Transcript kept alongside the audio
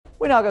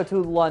We now go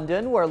to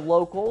London, where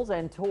locals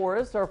and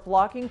tourists are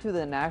flocking to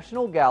the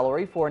National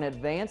Gallery for an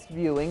advanced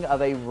viewing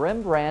of a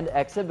Rembrandt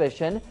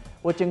exhibition,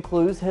 which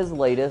includes his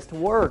latest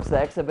works. The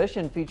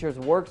exhibition features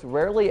works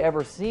rarely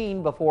ever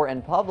seen before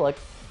in public.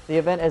 The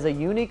event is a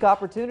unique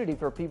opportunity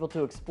for people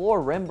to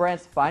explore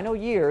Rembrandt's final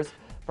years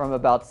from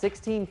about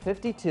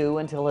 1652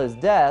 until his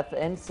death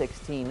in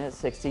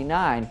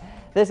 1669.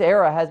 This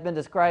era has been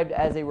described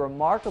as a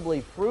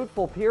remarkably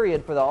fruitful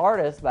period for the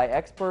artist by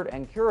expert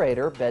and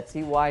curator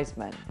Betsy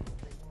Weissman.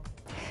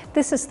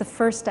 This is the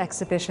first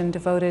exhibition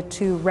devoted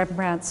to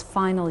Rembrandt's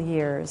final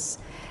years.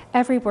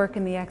 Every work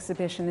in the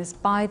exhibition is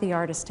by the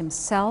artist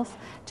himself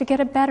to get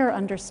a better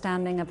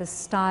understanding of his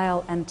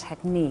style and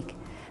technique.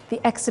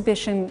 The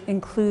exhibition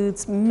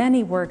includes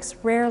many works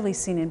rarely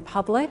seen in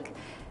public,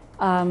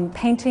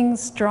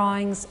 paintings,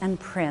 drawings, and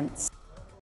prints.